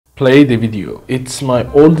play the video. It's my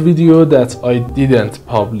old video that I didn't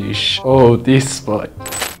publish. Oh, this boy.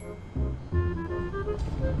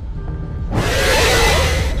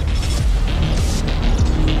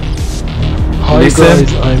 Hi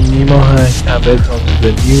guys, I'm Nimahak and welcome to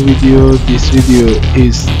the new video. This video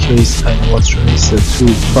is CASE ANIMATRONICS 2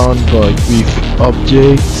 fun bug with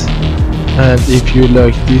objects, and if you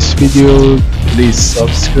like this video, please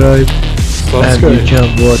subscribe. And you can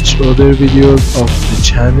watch other videos of the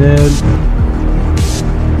channel.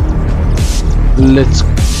 Let's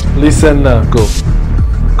listen now. Go.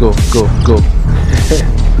 Go. Go, go, go.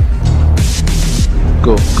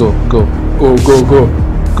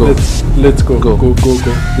 Let's go. Go.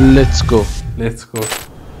 Let's go. Let's go.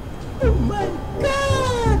 Oh my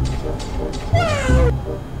god!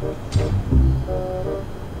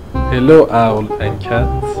 Hello, owl and cat.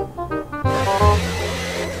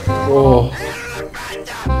 Oh,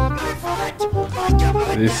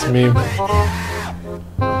 this meme.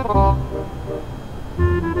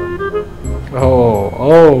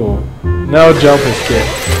 Oh, now jump scare.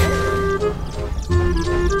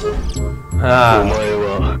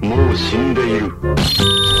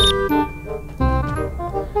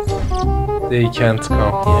 They can't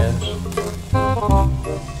come here.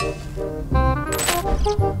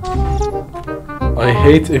 I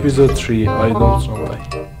hate episode 3, I don't know why.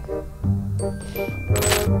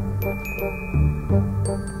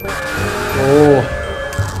 Oh,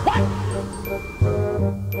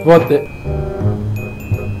 what the?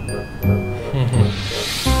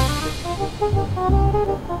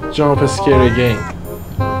 Jump scare again.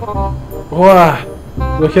 Wow,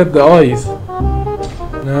 look at the eyes.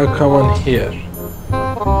 Now come on here.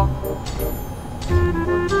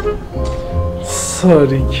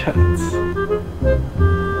 Sorry, cat.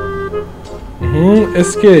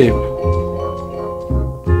 Escape.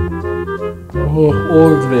 Oh,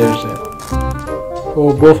 old version.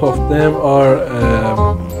 Oh, both of them are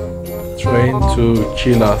trying to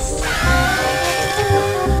kill us.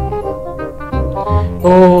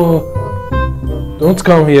 Oh, don't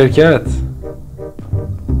come here, cat.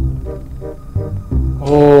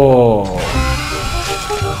 Oh.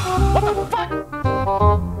 What the fuck?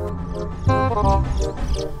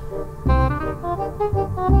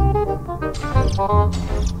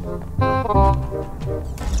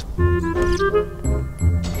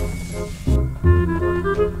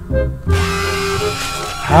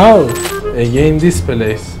 How? Again this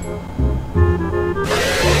place.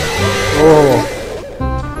 Oh.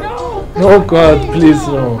 No, God, please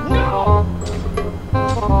no.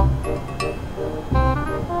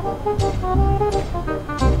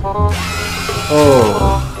 Oh.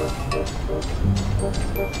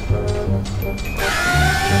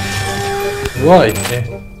 Why?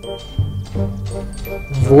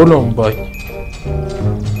 Volume bug.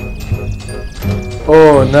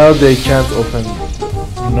 Oh, now they can't open.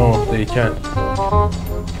 No, they can't.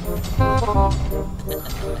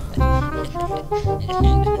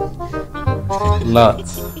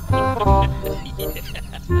 Lots.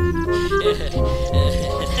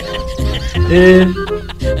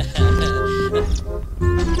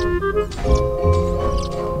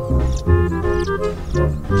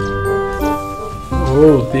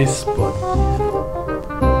 Oh, this spot.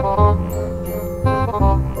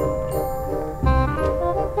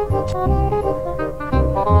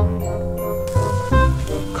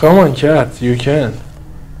 Come on, cat, you can.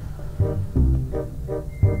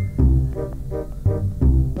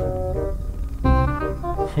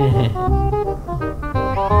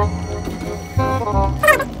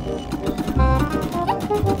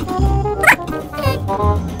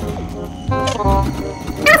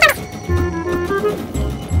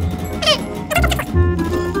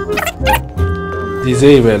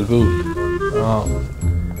 Disable boot. Oh.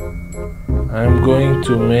 I'm going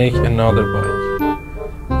to make another bike.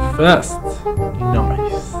 Fast.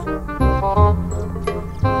 Nice.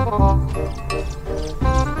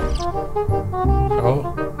 Oh.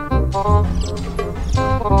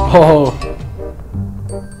 Oh.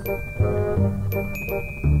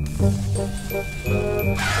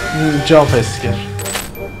 Jump scare.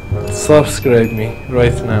 Subscribe me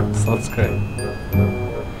right now. Subscribe.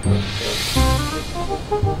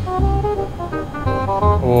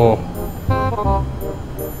 Oh.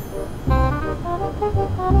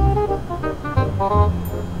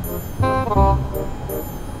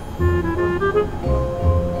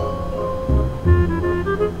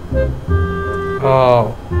 Oh.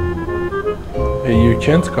 Hey, you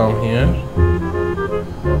can't come here.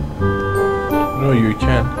 No, you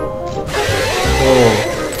can't. Oh.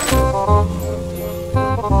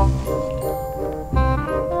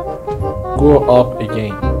 Go up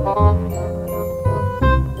again.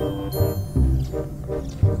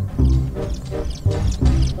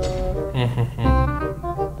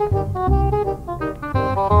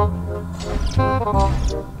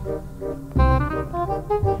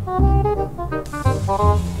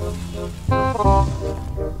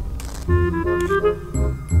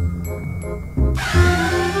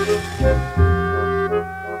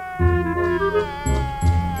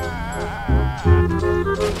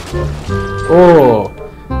 Oh,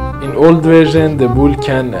 in old version the bull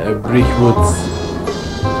can break woods.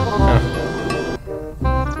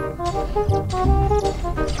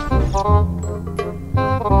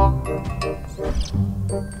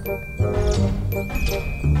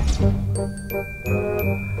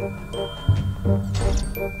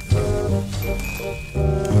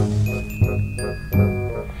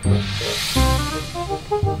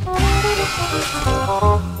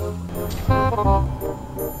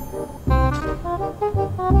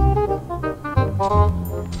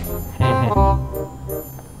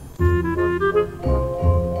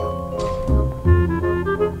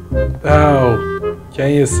 Oh, can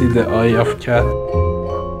you see the eye of cat?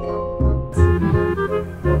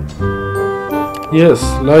 Yes,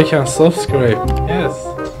 like and subscribe. Yes.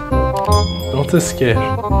 Don't scare.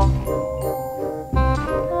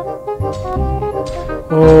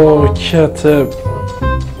 Oh, cat.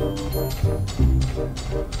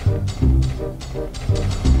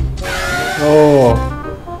 Oh.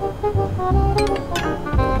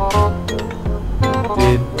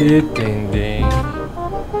 Ding ding ding.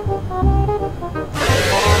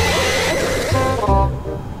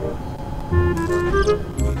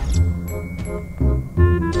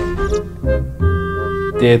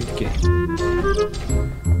 Dead game.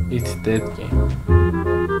 It's dead game.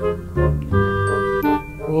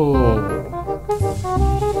 Oh.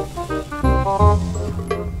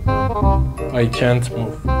 I can't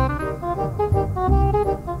move.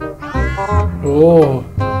 Oh.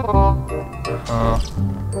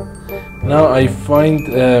 Now I find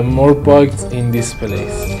more bugs in this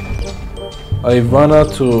place. I wanna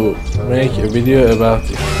to make a video about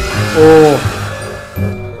it. Oh.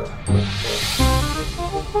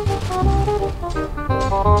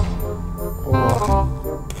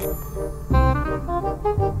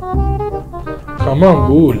 Come on,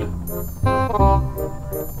 bull.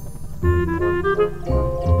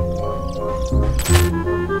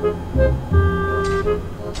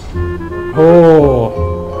 Oh.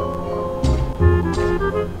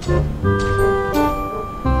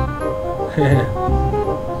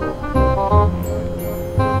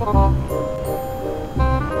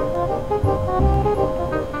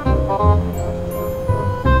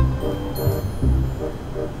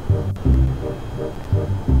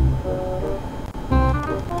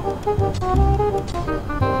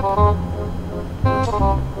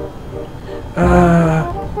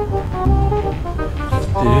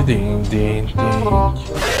 Ding ding ding.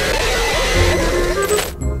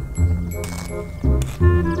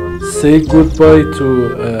 Say goodbye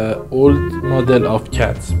to old model of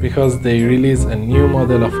cats because they release a new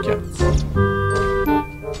model of cats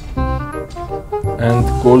and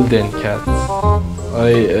golden cats.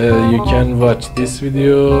 You can watch this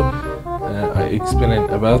video. I explain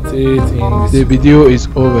about it in this. The video is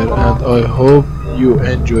over and I hope you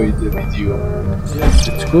enjoyed the video. Yes,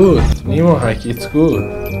 it's good. Nimahak, it's good.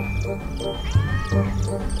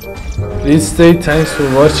 Please stay. Thanks for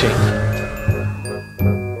watching.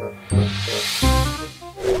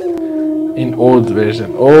 In old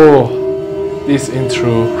version. Oh, this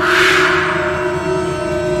intro.